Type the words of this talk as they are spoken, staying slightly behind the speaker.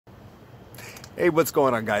Hey, what's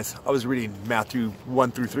going on, guys? I was reading Matthew 1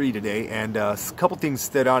 through 3 today, and a couple things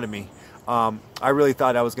stood out to me. I really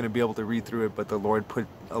thought I was going to be able to read through it, but the Lord put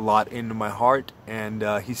a lot into my heart, and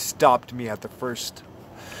He stopped me at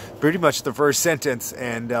pretty much the first sentence,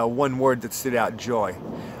 and one word that stood out: joy.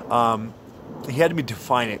 He had me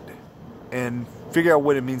define it and figure out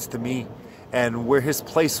what it means to me and where His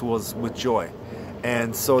place was with joy.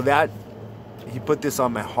 And so that He put this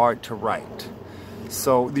on my heart to write.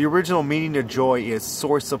 So the original meaning of joy is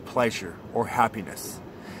source of pleasure or happiness.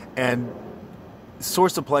 And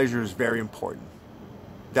source of pleasure is very important.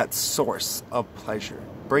 That source of pleasure.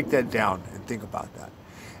 Break that down and think about that.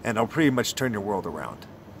 And it'll pretty much turn your world around.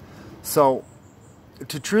 So,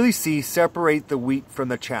 to truly see, separate the wheat from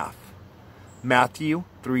the chaff. Matthew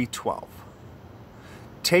 3:12.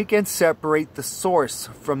 Take and separate the source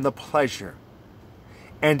from the pleasure.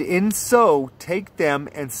 And in so take them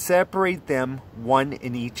and separate them, one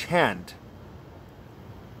in each hand.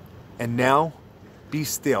 And now be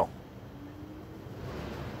still.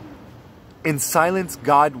 In silence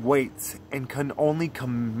God waits and can only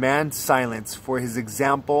command silence, for His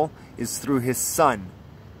example is through His Son.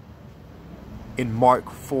 In Mark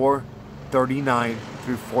 4:39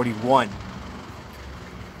 through 41.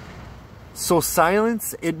 So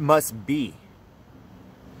silence it must be.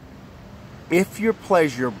 If your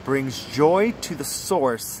pleasure brings joy to the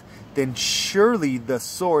source, then surely the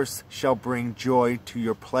source shall bring joy to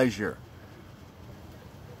your pleasure.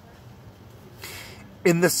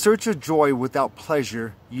 In the search of joy without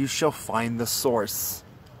pleasure, you shall find the source.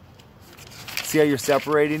 See how you're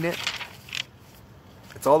separating it?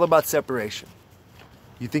 It's all about separation.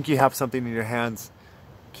 You think you have something in your hands,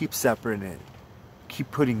 keep separating it.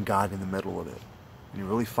 Keep putting God in the middle of it. And you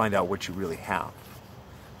really find out what you really have.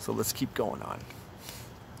 So let's keep going on.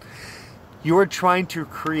 You are trying to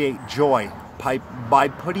create joy by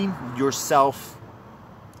putting yourself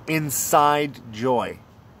inside joy.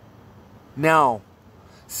 Now,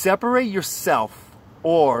 separate yourself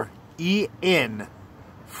or in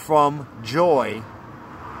from joy,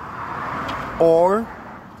 or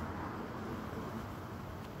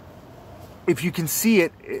if you can see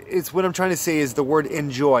it, it's what I'm trying to say is the word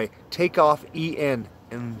enjoy. Take off en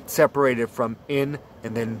and separate it from in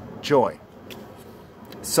and then joy.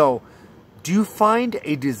 So, do you find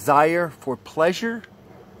a desire for pleasure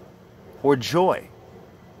or joy?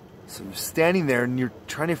 So you're standing there and you're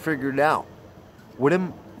trying to figure it out. What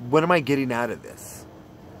am I getting out of this?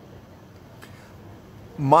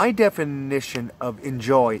 My definition of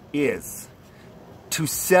enjoy is to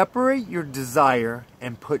separate your desire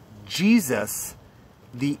and put Jesus,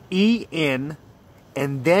 the E in,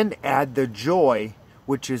 and then add the joy,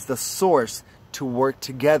 which is the source, to work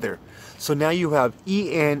together. So now you have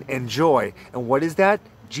en and joy. And what is that?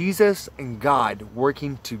 Jesus and God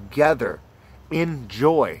working together in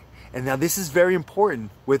joy. And now this is very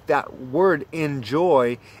important with that word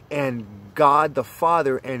enjoy and God the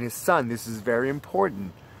Father and His Son. This is very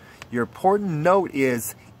important. Your important note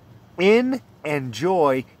is in and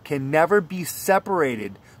joy can never be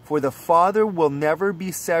separated, for the Father will never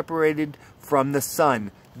be separated from the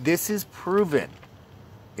Son. This is proven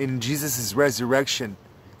in Jesus' resurrection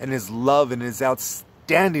and His love and His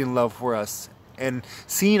outstanding love for us, and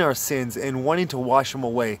seeing our sins and wanting to wash them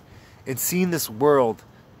away, and seeing this world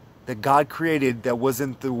that God created that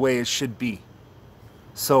wasn't the way it should be.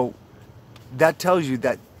 So that tells you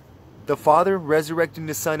that the Father resurrecting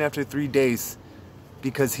His Son after 3 days,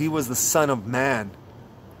 because He was the Son of Man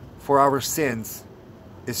for our sins,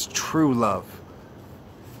 is true love.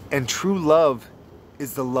 And true love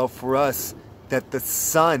is the love for us, that the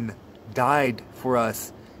Son died for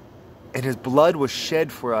us and His blood was shed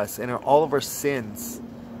for us and all of our sins.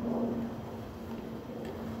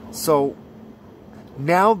 So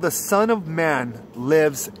now the Son of Man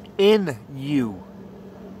lives in you.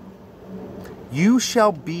 You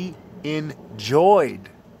shall be enjoyed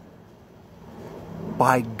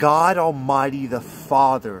by God Almighty the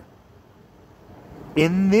Father.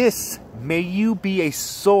 In this may you be a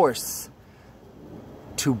source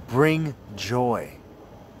to bring joy.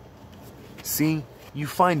 See, you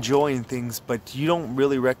find joy in things, but you don't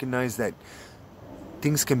really recognize that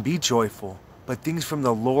things can be joyful, but things from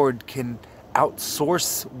the Lord can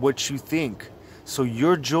outsource what you think. So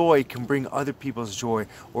your joy can bring other people's joy.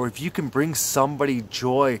 Or if you can bring somebody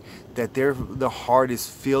joy that their heart is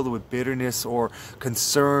filled with bitterness or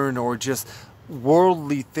concern or just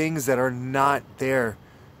worldly things that are not there,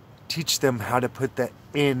 teach them how to put that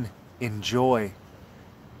in joy.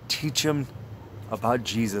 Teach them about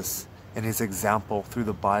Jesus and His example through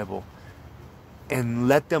the Bible. And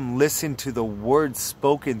let them listen to the words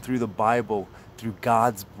spoken through the Bible, through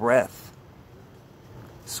God's breath.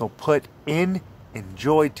 So put in and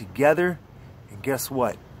joy together, and guess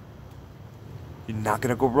what? You're not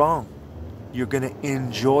going to go wrong. You're going to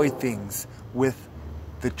enjoy things with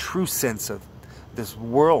the true sense of this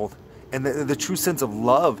world and the true sense of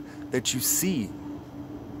love that you see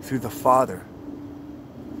through the Father.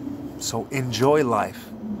 So enjoy life.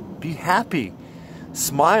 Be happy.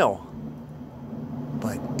 Smile.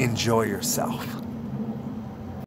 But enjoy yourself.